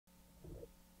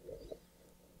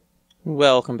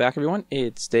Welcome back, everyone.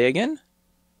 It's day again,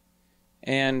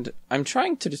 and I'm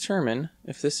trying to determine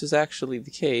if this is actually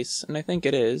the case, and I think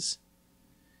it is.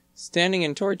 Standing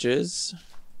in torches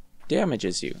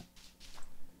damages you.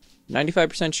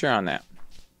 95% sure on that.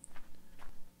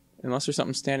 Unless there's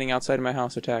something standing outside of my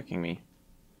house attacking me.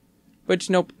 Which,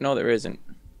 nope, no there isn't.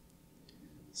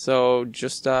 So,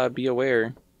 just be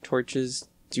aware, torches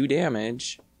do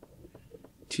damage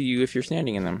to you if you're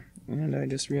standing in them. And I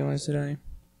just realized that I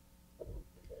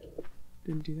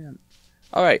didn't do that.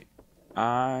 Alright.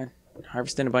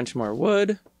 Harvesting a bunch more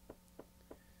wood.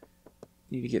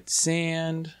 Need to get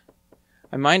sand.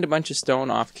 I mined a bunch of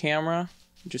stone off camera.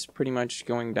 Just pretty much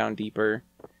going down deeper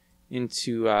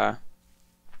into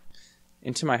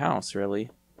my house, really.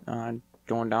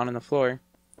 Going down in the floor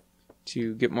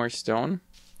to get more stone.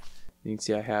 You can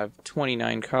see I have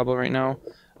 29 cobble right now.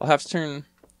 I'll have to turn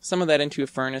some of that into a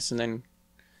furnace and then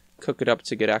cook it up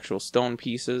to get actual stone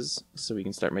pieces so we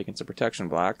can start making some protection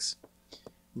blocks.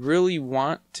 Really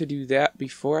want to do that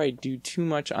before I do too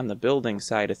much on the building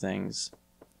side of things,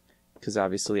 because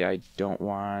obviously I don't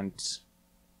want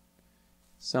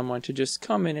someone to just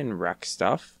come in and wreck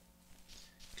stuff,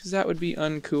 because that would be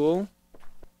uncool.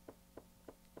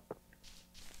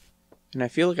 And I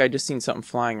feel like I just seen something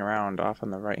flying around off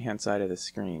on the right hand side of the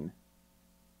screen.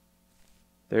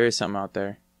 There is something out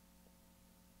there.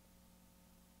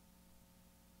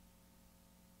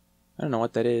 I don't know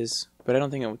what that is, but I don't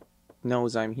think it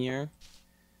knows I'm here.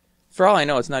 For all I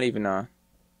know, it's not even a...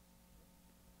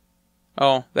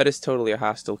 Oh, that is totally a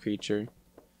hostile creature.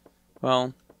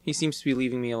 Well, he seems to be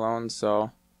leaving me alone,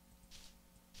 so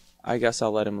I guess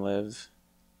I'll let him live.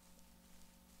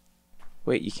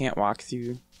 Wait, you can't walk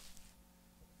through...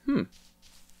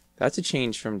 That's a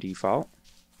change from default.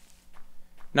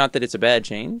 Not that it's a bad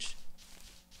change.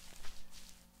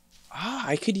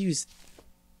 I could use...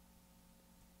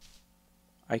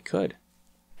 I could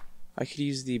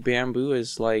use the bamboo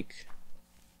as like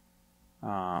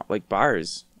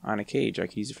bars on a cage. I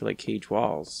could use it for like cage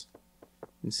walls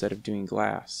instead of doing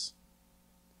glass.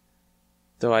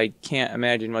 Though I can't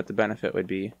imagine what the benefit would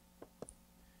be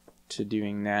to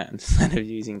doing that instead of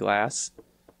using glass.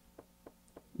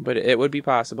 But it would be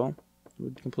possible. It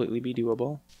would completely be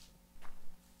doable.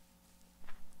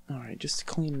 Alright, just to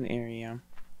clean an area.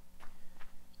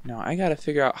 Now I gotta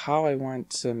figure out how I want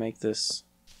to make this.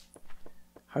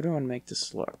 How do I want to make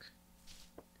this look?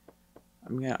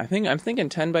 I'm thinking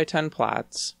 10 by 10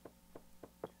 plots.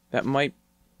 That might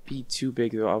be too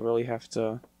big though. I'll really have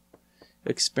to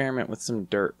experiment with some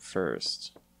dirt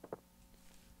first.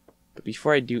 But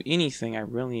before I do anything, I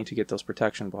really need to get those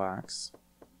protection blocks.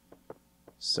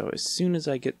 So as soon as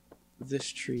I get this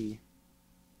tree,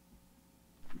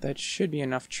 that should be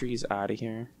enough trees out of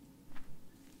here.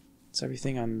 It's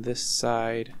everything on this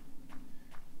side.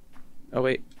 Oh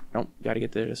wait. Nope, gotta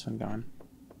get this one gone.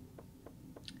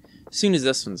 As soon as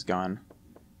this one's gone,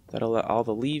 that'll let all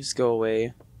the leaves go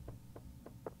away.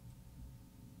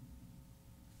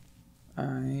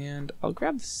 And I'll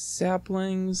grab the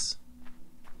saplings.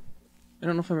 I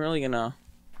don't know if I'm really gonna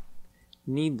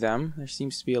need them. There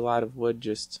seems to be a lot of wood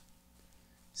just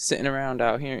sitting around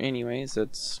out here anyways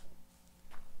that's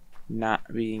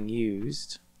not being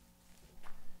used.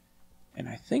 And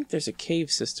I think there's a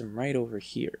cave system right over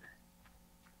here.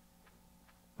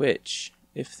 Which,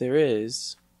 if there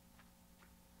is,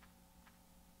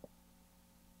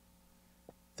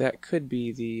 that could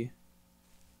be the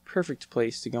perfect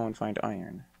place to go and find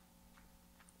iron.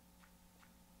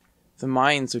 The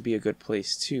mines would be a good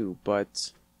place too,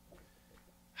 but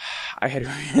I had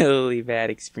really bad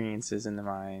experiences in the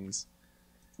mines.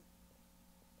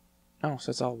 Oh, so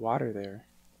it's all water there.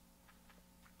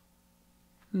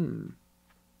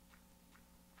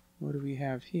 What do we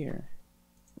have here?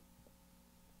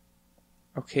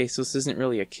 Okay, so this isn't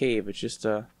really a cave, it's just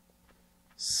a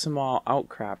small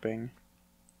outcropping.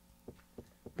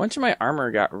 A bunch of my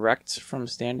armor got wrecked from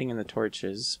standing in the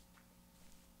torches,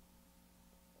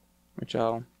 which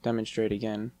I'll demonstrate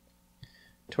again.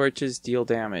 Torches deal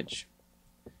damage.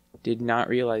 Did not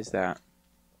realize that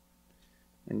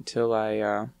until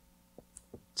I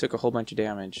took a whole bunch of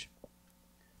damage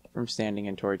from standing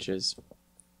in torches.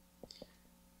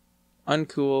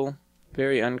 Uncool,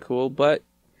 very uncool, but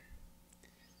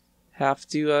have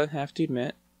to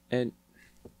admit, in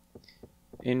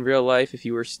real life, if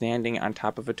you were standing on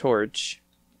top of a torch,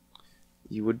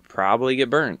 you would probably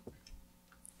get burnt.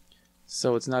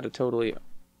 So it's not a totally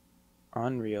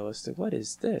unrealistic. What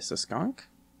is this? A skunk?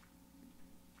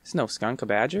 It's no skunk, a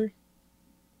badger?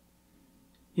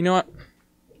 You know what?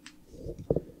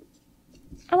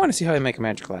 I want to see how I make a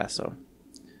magic glass, so.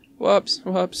 Whoops,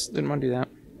 didn't want to do that.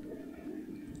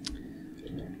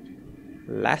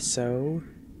 Lasso.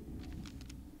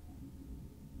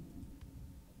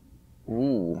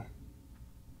 Ooh.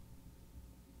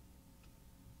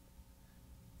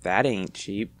 That ain't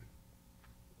cheap.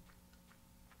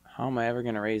 How am I ever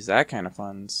going to raise that kind of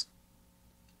funds?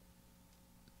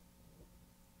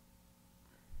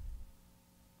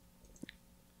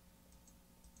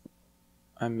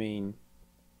 I mean,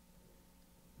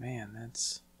 man,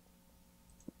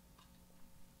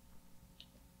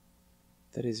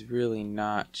 that is really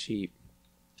not cheap.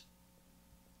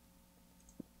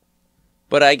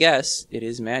 But I guess it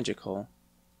is magical.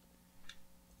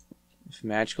 If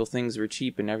magical things were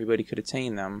cheap and everybody could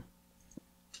attain them,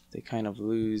 they kind of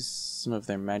lose some of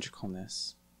their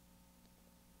magicalness.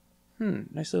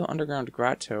 Nice little underground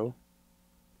grotto.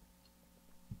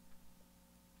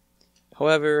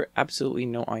 However, absolutely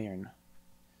no iron.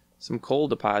 Some coal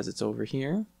deposits over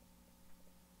here.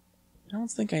 I don't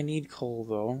think I need coal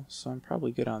though, so I'm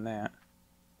probably good on that.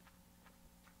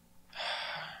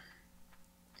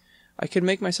 I could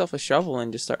make myself a shovel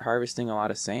and just start harvesting a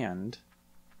lot of sand,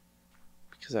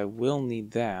 because I will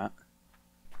need that.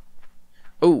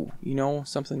 Oh, you know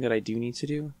something that I do need to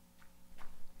do?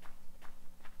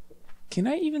 Can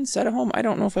I even set a home? I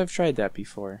don't know if I've tried that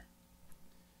before.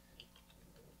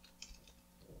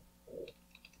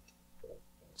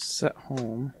 Set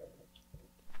home.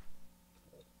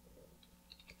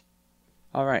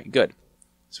 Alright, good.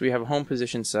 So we have a home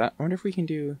position set. I wonder if we can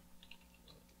do...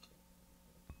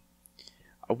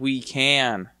 We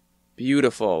can.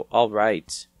 Beautiful.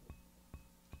 Alright.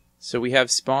 So we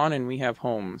have spawn and we have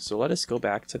home. So let us go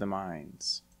back to the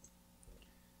mines.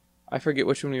 I forget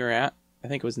which one we were at. I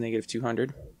think it was negative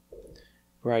 200.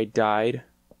 Where I died.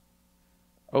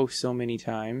 Oh, so many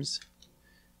times.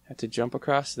 Had to jump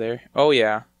across there. Oh,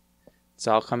 yeah. It's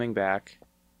all coming back.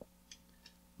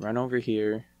 Run over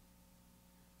here.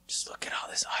 Just look at all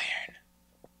this iron.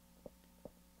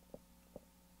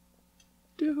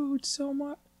 Dude, so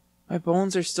much. My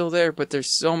bones are still there, but there's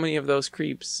so many of those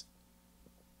creeps.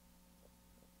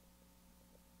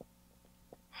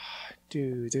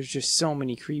 Dude, there's just so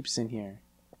many creeps in here.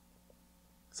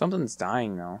 Something's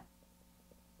dying, though.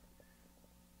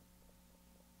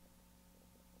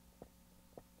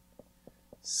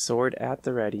 Sword at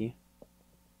the ready.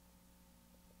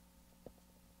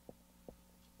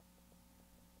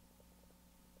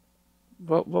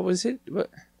 What was it? What?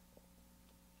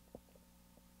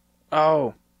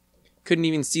 Oh. Couldn't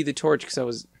even see the torch because I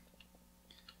was...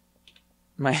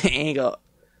 My angle.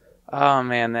 Oh,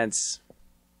 man, that's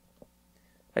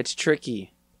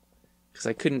tricky. Because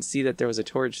I couldn't see that there was a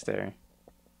torch there.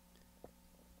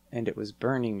 And it was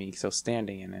burning me because I was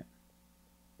standing in it.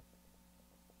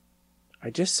 I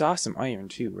just saw some iron,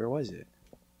 too. Where was it?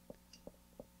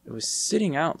 It was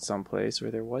sitting out someplace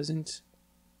where there wasn't...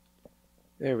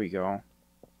 There we go.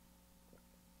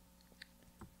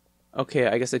 Okay,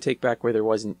 I guess I take back where there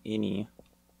wasn't any.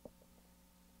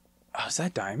 Oh, is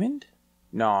that diamond?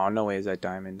 No, no way is that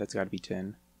diamond. That's got to be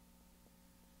tin.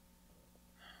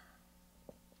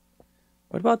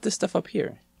 What about this stuff up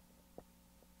here?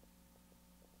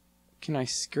 Can I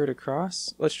skirt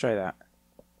across? Let's try that.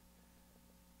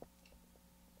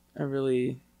 I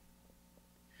really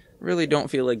don't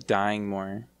feel like dying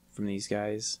more from these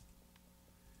guys.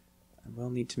 I will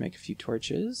need to make a few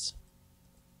torches.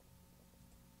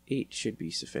 8 should be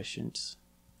sufficient.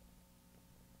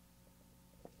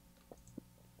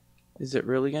 Is it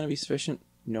really going to be sufficient?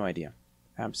 No idea.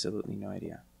 Absolutely no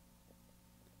idea.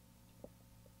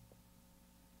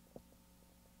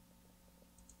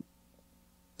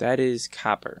 That is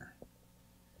copper.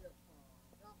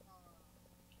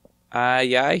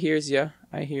 Yeah, I hears ya.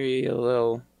 I hear you,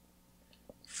 little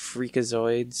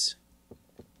freakazoids.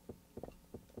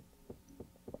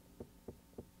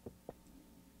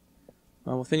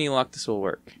 Well, with any luck, this will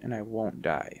work, and I won't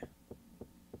die.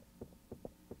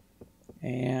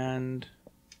 And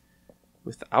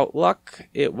without luck,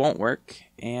 it won't work,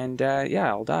 and yeah,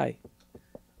 I'll die.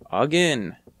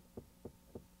 Again.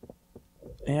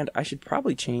 And I should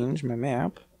probably change my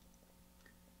map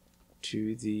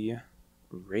to the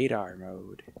radar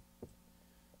mode.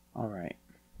 Alright.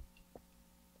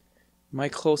 Am I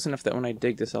close enough that when I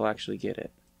dig this, I'll actually get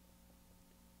it?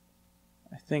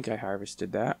 I think I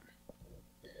harvested that.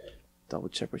 Double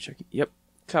check, we're checking. Yep,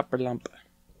 copper lump.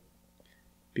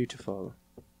 Beautiful.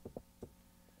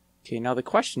 Okay, now the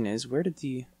question is, where did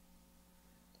the...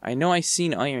 I know I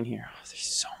seen iron here. Oh, there's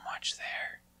so much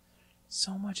there.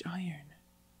 So much iron.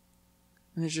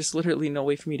 And there's just literally no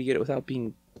way for me to get it without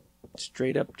being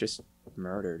straight up just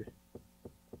murdered.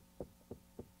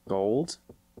 Gold?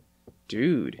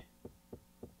 Dude.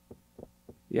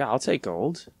 Yeah, I'll take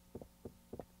gold.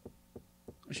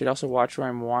 I should also watch where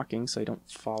I'm walking so I don't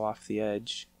fall off the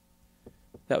edge.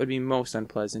 That would be most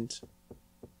unpleasant.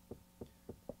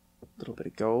 A little bit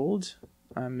of gold.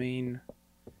 I mean,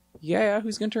 yeah,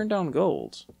 who's gonna turn down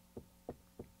gold?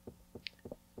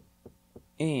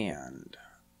 And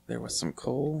there was some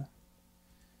coal.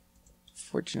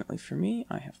 Fortunately for me,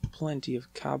 I have plenty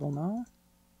of cobble now.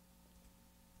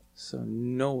 So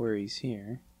no worries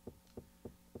here.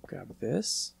 Grab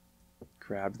this.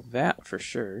 Grab that for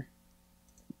sure.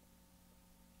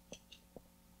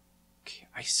 Okay,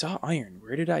 I saw iron.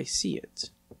 Where did I see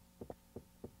it?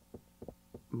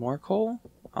 More coal?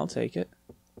 I'll take it.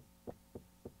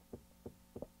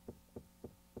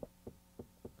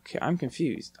 Okay, I'm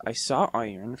confused. I saw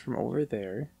iron from over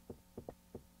there.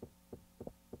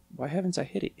 Why haven't I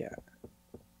hit it yet?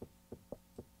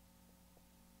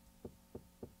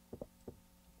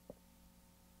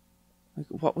 Like,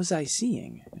 what was I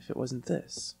seeing if it wasn't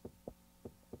this?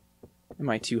 Am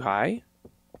I too high?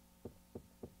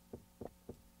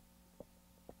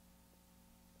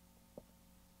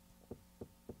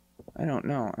 I don't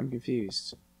know. I'm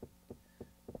confused.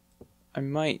 I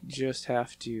might just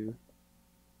have to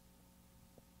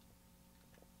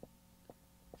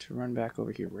run back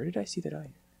over here. Where did I see that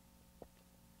iron?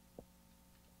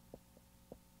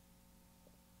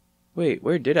 Wait,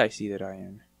 where did I see that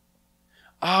iron?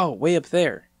 Oh, way up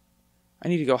there. I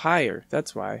need to go higher.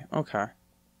 That's why. Okay.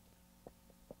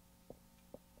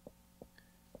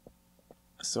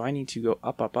 So I need to go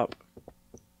up, up, up.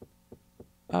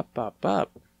 Up, up,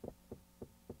 up.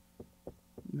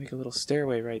 Make a little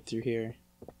stairway right through here.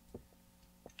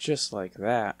 Just like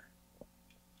that.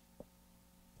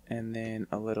 And then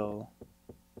a little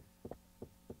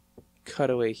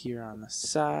cutaway here on the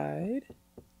side.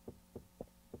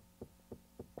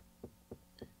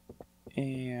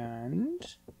 And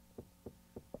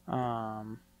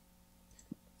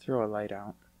throw a light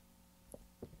out.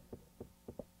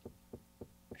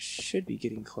 Should be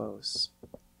getting close.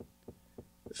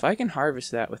 If I can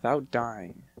harvest that without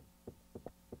dying,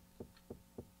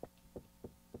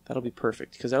 that'll be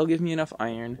perfect, because that'll give me enough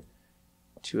iron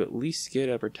to at least get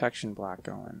a protection block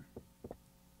going.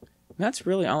 And that's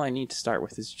really all I need to start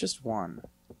with, is just one.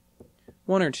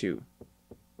 One or two.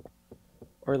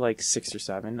 Or like 6 or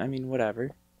 7. I mean,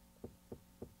 whatever.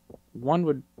 One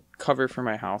would cover for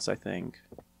my house, I think.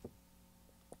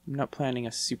 I'm not planning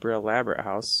a super elaborate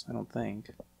house, I don't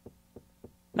think.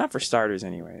 Not for starters,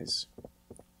 anyways.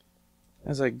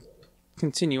 As I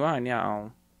continue on, yeah,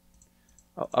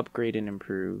 I'll upgrade and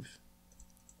improve.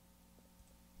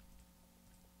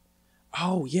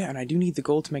 Oh, yeah, and I do need the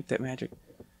gold to make that magic.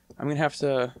 I'm going to have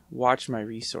to watch my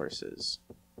resources.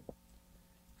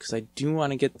 Because I do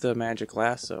want to get the magic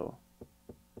lasso.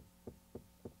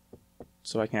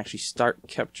 So I can actually start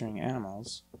capturing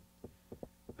animals.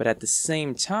 But at the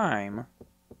same time,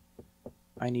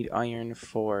 I need iron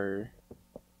for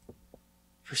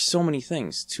so many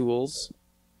things. Tools.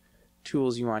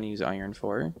 Tools you want to use iron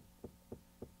for.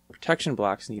 Protection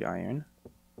blocks need iron.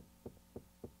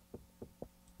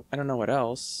 I don't know what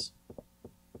else.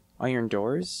 Iron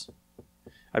doors?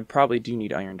 I probably do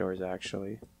need iron doors,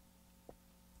 actually.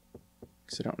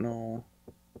 Because I don't know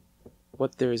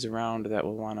what there is around that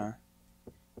will want to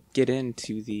get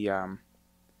into the, I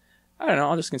don't know,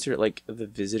 I'll just consider it like the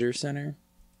visitor center.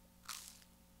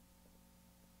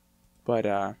 But,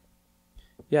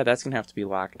 yeah, that's going to have to be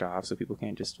locked off so people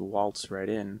can't just waltz right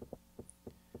in.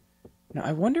 Now,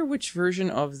 I wonder which version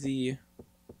of the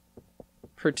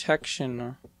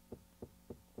protection...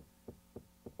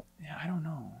 Yeah, I don't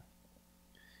know.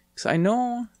 Because I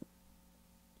know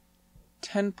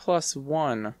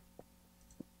 10+1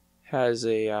 has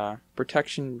a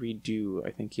protection redo,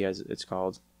 I think it's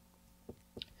called.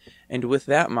 And with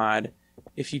that mod,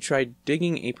 if you try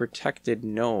digging a protected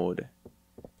node,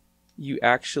 you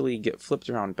actually get flipped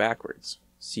around backwards.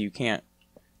 So you can't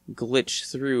glitch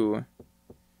through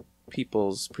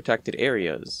people's protected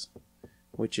areas,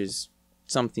 which is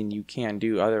something you can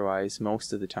do otherwise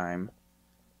most of the time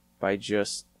by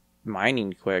just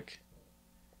mining quick.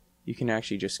 You can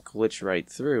actually just glitch right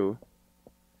through,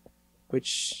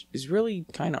 which is really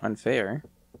kind of unfair,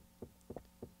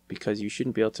 because you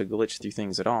shouldn't be able to glitch through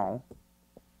things at all.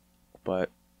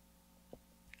 But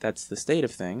that's the state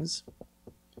of things.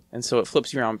 And so it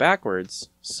flips you around backwards.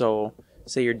 So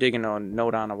say you're digging a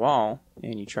node on a wall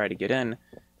and you try to get in,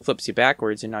 flips you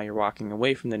backwards, and now you're walking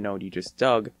away from the node you just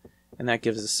dug, and that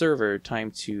gives the server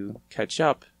time to catch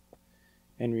up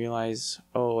and realize,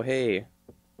 oh hey,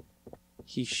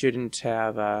 he shouldn't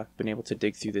have been able to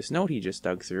dig through this node he just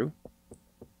dug through,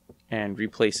 and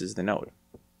replaces the node.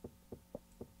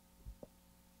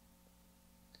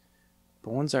 But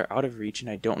Bones are out of reach and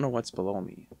I don't know what's below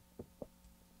me.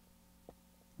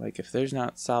 Like, if there's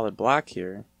not solid block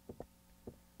here,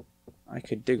 I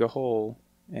could dig a hole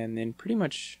and then pretty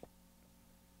much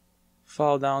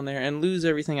fall down there and lose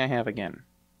everything I have again.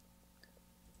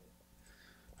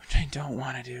 Which I don't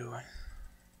want to do.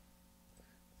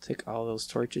 Take all those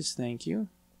torches, thank you.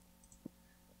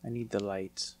 I need the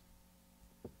light.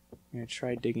 I'm going to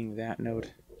try digging that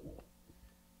node.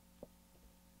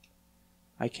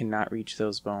 I cannot reach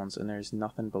those bones, and there's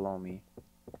nothing below me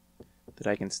that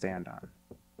I can stand on.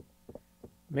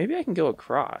 Maybe I can go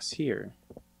across here.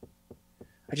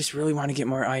 I just really want to get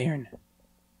more iron.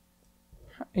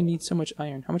 I need so much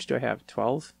iron. How much do I have?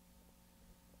 12?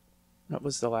 What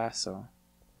was the lasso?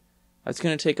 That's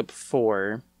going to take up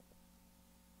 4.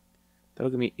 That'll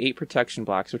give me 8 protection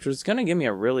blocks, which was going to give me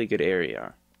a really good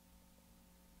area.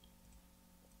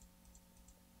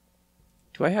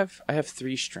 Do I have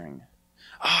 3 string.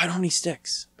 Oh, I don't have any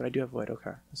sticks, but I do have wood.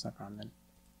 Okay, that's not a problem then.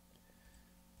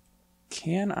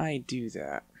 Can I do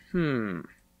that? I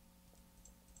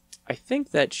think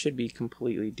that should be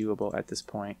completely doable at this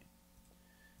point.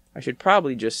 I should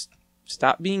probably just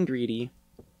stop being greedy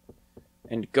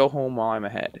and go home while I'm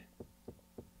ahead.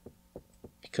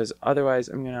 Because otherwise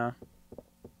I'm gonna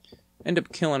end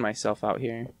up killing myself out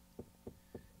here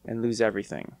and lose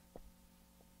everything.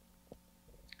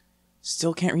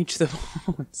 Still can't reach the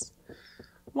bones.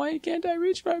 Why can't I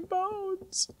reach my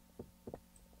bones?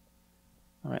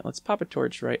 Alright, let's pop a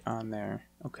torch right on there.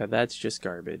 Okay, that's just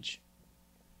garbage.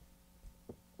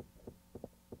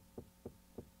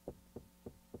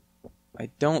 I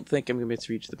don't think I'm going to be able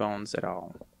to reach the bones at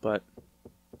all, but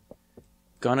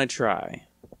gonna try.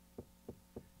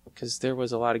 Because there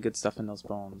was a lot of good stuff in those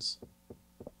bones.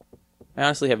 I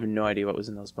honestly have no idea what was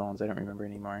in those bones. I don't remember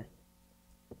anymore.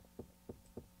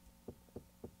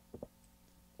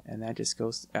 And that just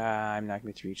goes... I'm not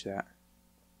going to reach that.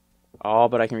 Oh,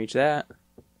 but I can reach that.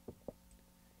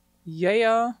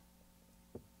 Yeah.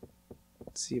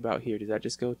 Let's see about here. Does that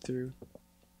just go through?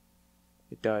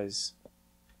 It does.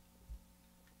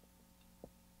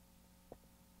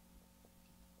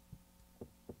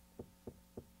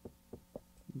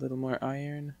 A little more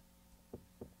iron.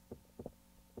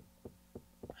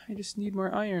 I just need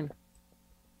more iron.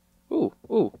 Ooh,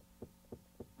 ooh.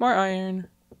 More iron.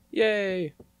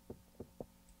 Yay.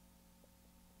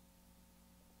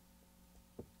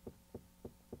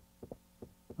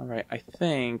 Alright, I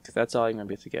think that's all I'm going to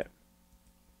be able to get.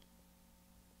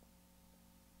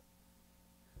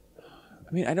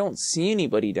 I mean, I don't see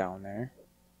anybody down there.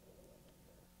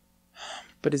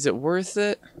 But is it worth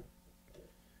it?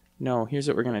 No, here's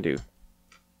what we're going to do.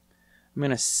 I'm going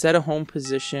to set a home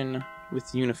position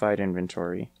with unified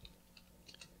inventory.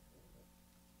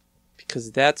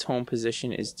 Because that home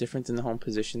position is different than the home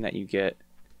position that you get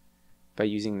by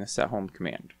using the set home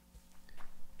command.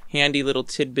 Handy little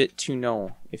tidbit to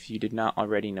know if you did not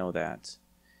already know that.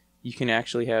 You can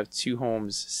actually have 2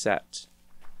 homes set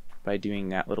by doing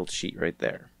that little cheat right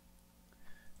there.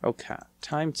 Okay,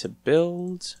 time to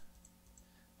build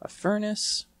a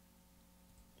furnace.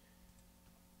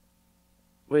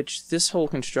 Which this whole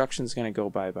construction is going to go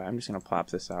bye-bye. I'm just going to plop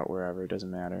this out wherever, it doesn't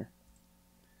matter.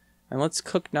 And let's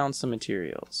cook down some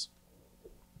materials.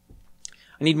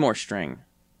 I need more string.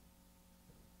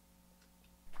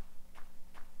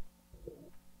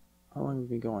 How long have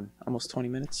we been going? Almost 20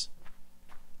 minutes?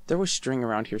 There was string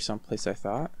around here someplace, I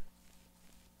thought.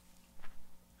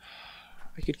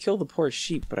 I could kill the poor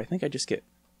sheep, but I think I just get...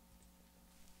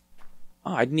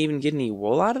 Oh, I didn't even get any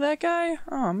wool out of that guy?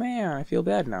 Oh man, I feel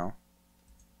bad now.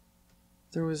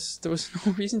 There was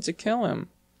no reason to kill him.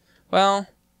 Well,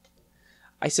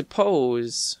 I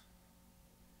suppose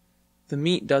the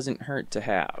meat doesn't hurt to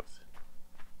have.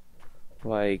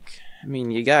 Like, I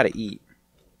mean, you gotta eat.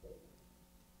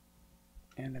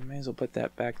 And I may as well put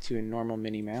that back to a normal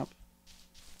mini-map.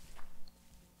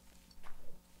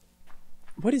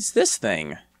 What is this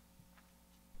thing?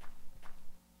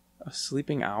 A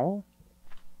sleeping owl?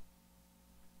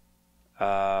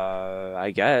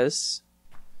 I guess.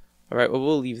 Alright, well,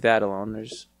 we'll leave that alone.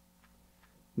 There's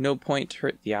no point to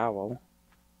hurt the owl.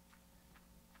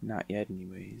 Not yet,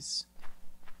 anyways.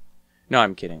 No,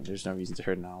 I'm kidding. There's no reason to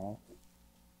hurt an owl.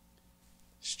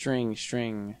 String,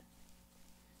 string.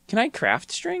 Can I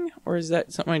craft string? Or is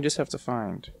that something I just have to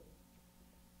find?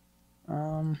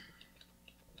 I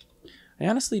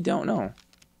honestly don't know.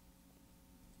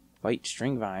 White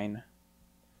string vine.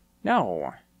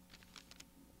 No.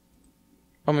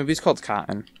 Oh, maybe it's called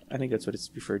cotton. I think that's what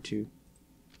it's referred to.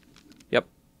 Yep.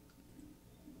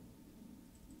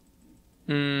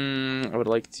 I would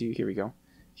like to... Here we go.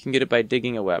 You can get it by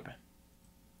digging a web.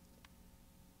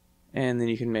 And then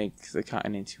you can make the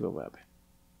cotton into a web.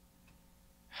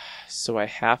 So I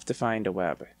have to find a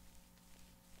web.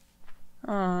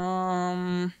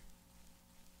 I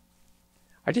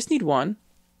just need one.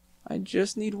 I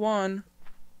just need one.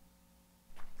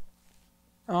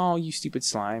 Oh, you stupid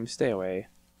slime. Stay away.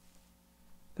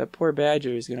 That poor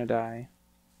badger is gonna die.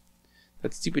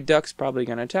 That stupid duck's probably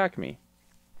gonna attack me.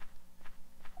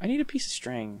 I need a piece of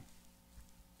string.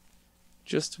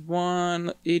 Just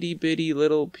one itty bitty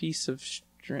little piece of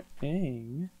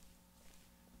string.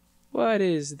 What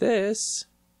is this?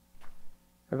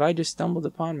 Have I just stumbled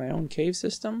upon my own cave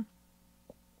system?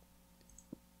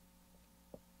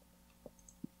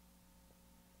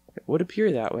 It would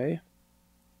appear that way.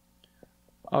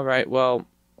 Alright, well,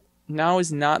 now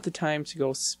is not the time to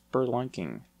go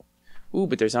spelunking. Ooh,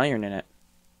 but there's iron in it.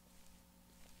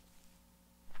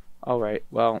 Alright,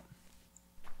 well,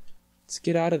 let's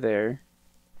get out of there.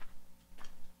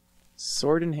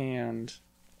 Sword in hand.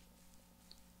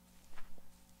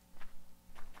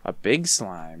 A big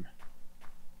slime.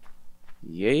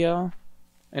 Yeah.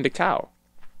 And a cow.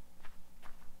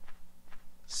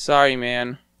 Sorry,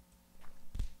 man.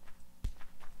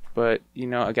 But, you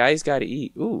know, a guy's got to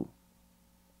eat. Ooh.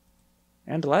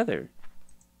 And leather.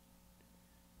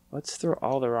 Let's throw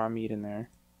all the raw meat in there.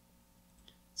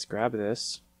 Let's grab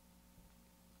this.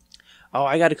 Oh,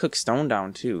 I got to cook stone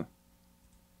down, too.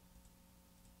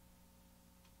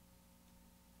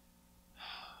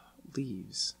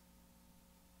 Leaves.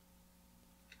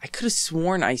 I could have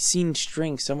sworn I seen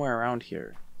string somewhere around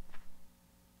here.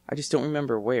 I just don't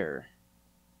remember where.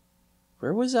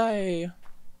 Where was I?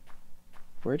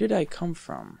 Where did I come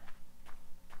from?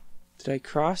 Did I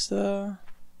cross the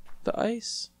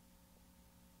ice?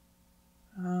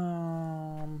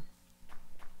 Well,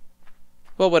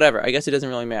 whatever. I guess it doesn't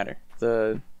really matter.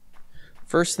 The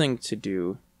first thing to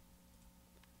do...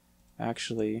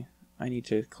 Actually, I need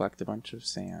to collect a bunch of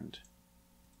sand.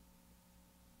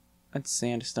 That's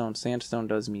sandstone. Sandstone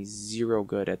does me zero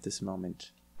good at this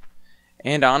moment.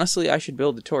 And honestly, I should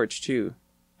build a torch too.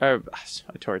 A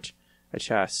torch. A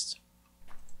chest.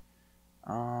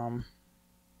 You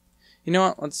know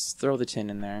what? Let's throw the tin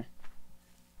in there.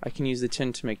 I can use the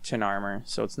tin to make tin armor,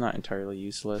 so it's not entirely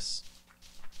useless.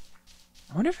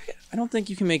 I wonder if I don't think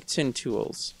you can make tin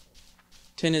tools.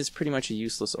 Tin is pretty much a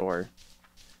useless ore.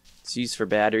 It's used for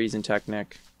batteries and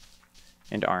Technic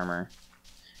and armor.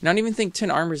 And I don't even think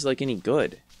tin armor is like any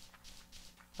good.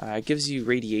 It gives you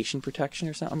radiation protection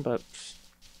or something, but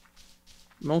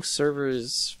most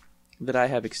servers that I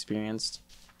have experienced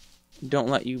don't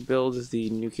let you build the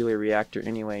nuclear reactor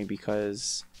anyway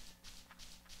because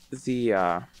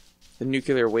the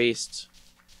nuclear waste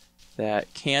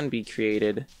that can be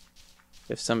created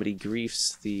if somebody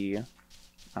griefs the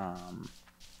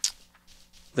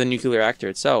nuclear reactor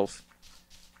itself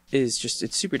is just,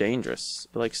 it's super dangerous.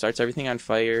 It like starts everything on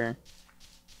fire,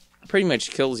 pretty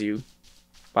much kills you.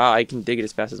 Wow, I can dig it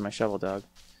as fast as my shovel dog.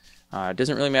 It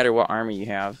doesn't really matter what armor you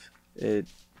have. It's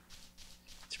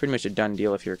pretty much a done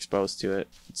deal if you're exposed to it.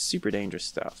 It's super dangerous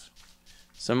stuff.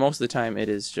 So most of the time it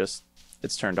is just,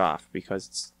 it's turned off because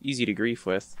it's easy to grief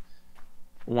with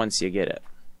once you get it.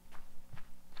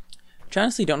 Which I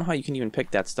honestly don't know how you can even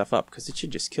pick that stuff up because it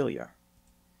should just kill you.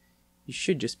 You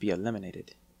should just be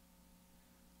eliminated.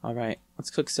 Alright,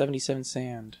 let's cook 77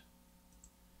 sand.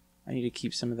 I need to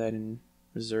keep some of that in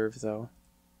reserve though.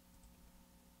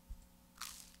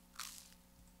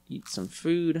 Eat some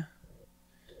food.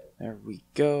 There we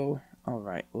go.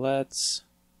 Alright, let's...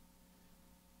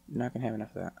 Not gonna have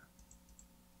enough of that.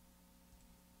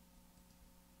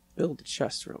 Build a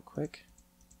chest real quick.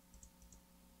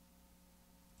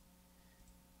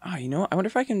 Ah, you know what? I wonder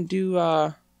if I can do,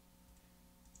 I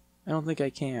don't think I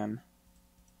can.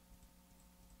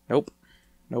 Nope.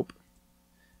 Nope.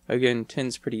 Again,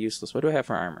 tin's pretty useless. What do I have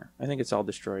for armor? I think it's all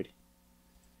destroyed.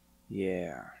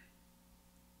 Yeah.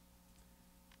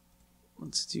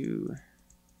 Let's do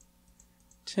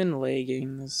tin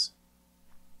leggings.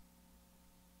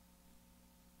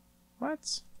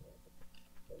 What?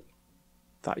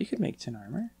 Thought you could make tin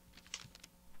armor.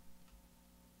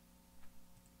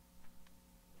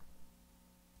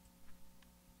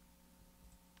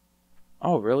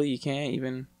 Oh, really? You can't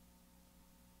even...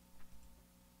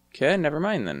 Okay, never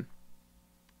mind then.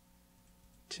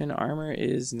 Tin armor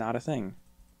is not a thing.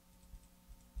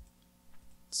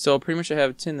 So pretty much I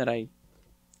have tin that I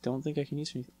don't think I can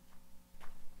use for anything.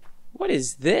 What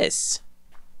is this?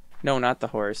 No, not the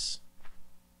horse.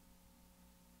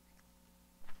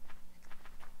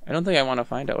 I don't think I want to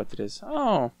find out what it is.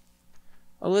 Oh,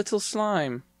 a little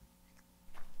slime.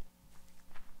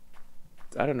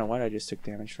 I don't know what I just took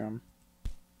damage from.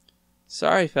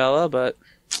 Sorry, fella, but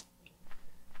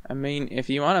I mean, if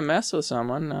you want to mess with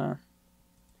someone,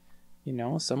 you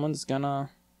know, someone's gonna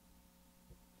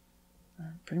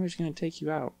pretty much gonna take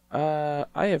you out.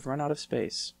 I have run out of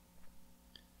space.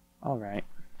 Alright.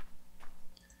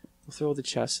 We'll throw the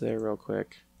chest there real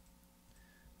quick.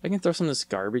 I can throw some of this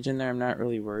garbage in there. I'm not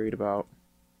really worried about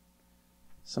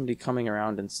somebody coming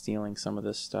around and stealing some of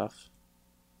this stuff.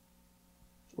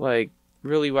 Like,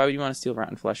 really, why would you want to steal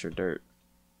rotten flesh or dirt?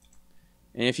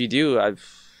 And if you do,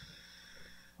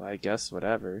 I guess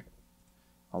whatever.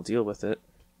 I'll deal with it.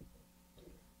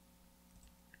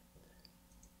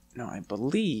 No, I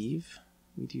believe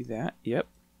we do that. Yep.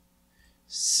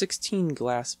 16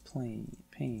 glass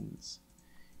panes.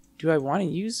 Do I want to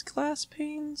use glass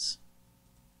panes?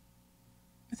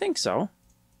 I think so.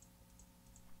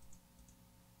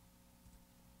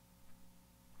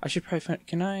 I should probably find...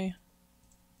 Can I...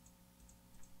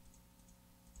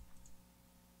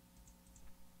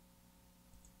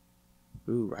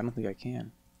 Ooh, I don't think I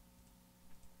can.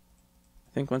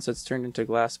 I think once it's turned into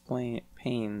glass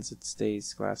panes, it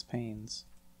stays glass panes.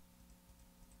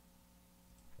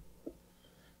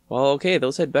 Well, okay,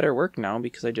 those had better work now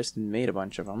because I just made a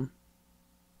bunch of them.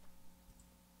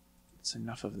 That's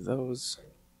enough of those.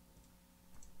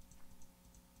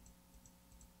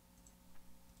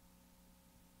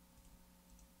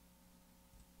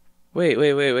 Wait,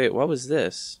 what was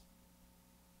this?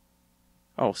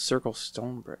 Oh, circle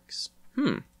stone bricks.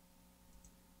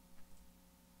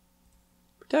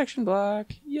 Protection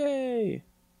block, yay!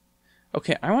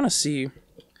 Okay, I want to see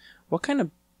what kind of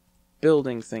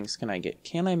building things can I get.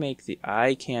 Can I make the...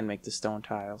 I can make the stone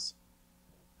tiles.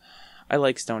 I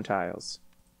like stone tiles.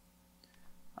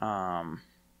 I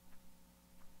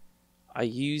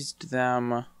used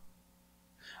them...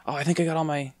 Oh, I think I got all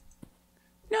my...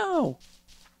 No!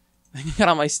 I think I got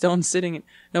all my stone sitting in...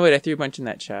 No, wait, I threw a bunch in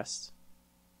that chest.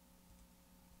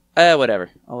 Whatever.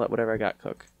 I'll let whatever I got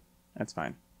cook. That's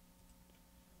fine.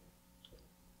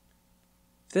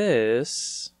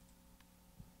 This...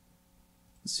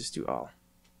 Let's just do all.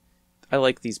 I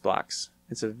like these blocks.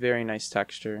 It's a very nice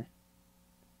texture.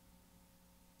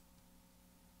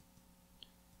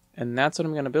 And that's what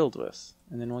I'm going to build with.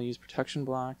 And then we'll use protection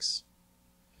blocks.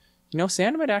 You know,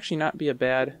 sand might actually not be a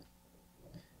bad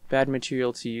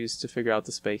material to use to figure out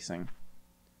the spacing.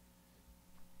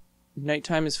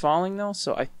 Nighttime is falling though,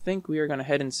 so I think we are going to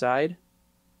head inside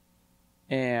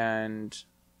and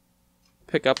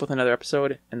pick up with another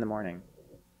episode in the morning.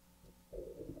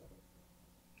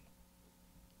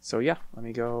 So yeah, let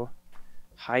me go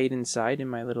hide inside in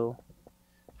my little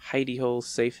hidey hole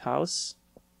safe house.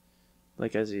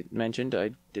 Like as you mentioned,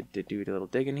 I did do a little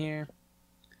digging here.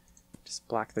 Just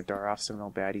block the door off so no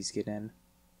baddies get in.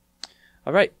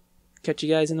 Alright, catch you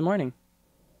guys in the morning.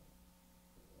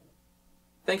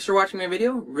 Thanks for watching my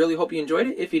video. Really hope you enjoyed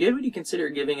it. If you did, would you consider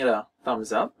giving it a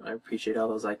thumbs up? I appreciate all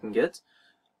those I can get.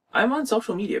 I'm on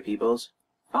social media, peoples.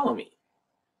 Follow me.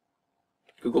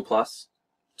 Google+,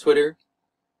 Twitter,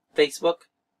 Facebook.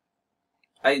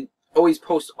 I always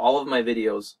post all of my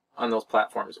videos on those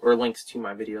platforms, or links to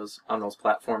my videos on those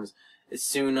platforms, as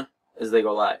soon as they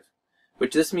go live.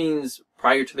 Which this means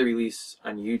prior to the release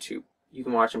on YouTube. You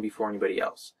can watch them before anybody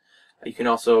else. You can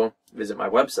also visit my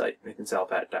website,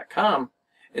 nathansalpat.com,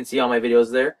 and see all my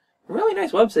videos there. A really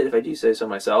nice website, if I do say so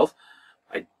myself.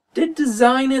 I did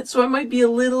design it, so I might be a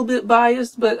little bit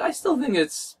biased, but I still think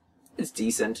it's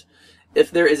decent. If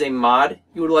there is a mod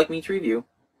you would like me to review,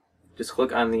 just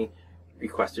click on the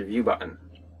Request a Review button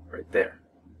right there.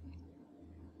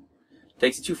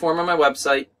 Takes you to a form on my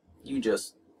website. You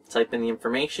just type in the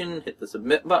information, hit the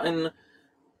Submit button.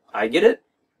 I get it,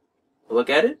 look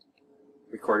at it,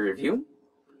 record a review,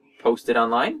 post it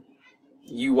online.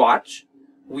 You watch.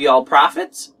 We all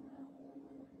profits.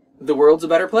 The world's a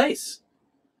better place.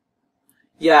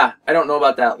 Yeah, I don't know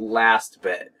about that last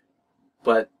bit,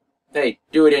 but hey,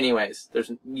 do it anyways.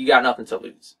 You got nothing to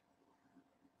lose.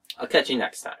 I'll catch you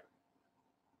next time.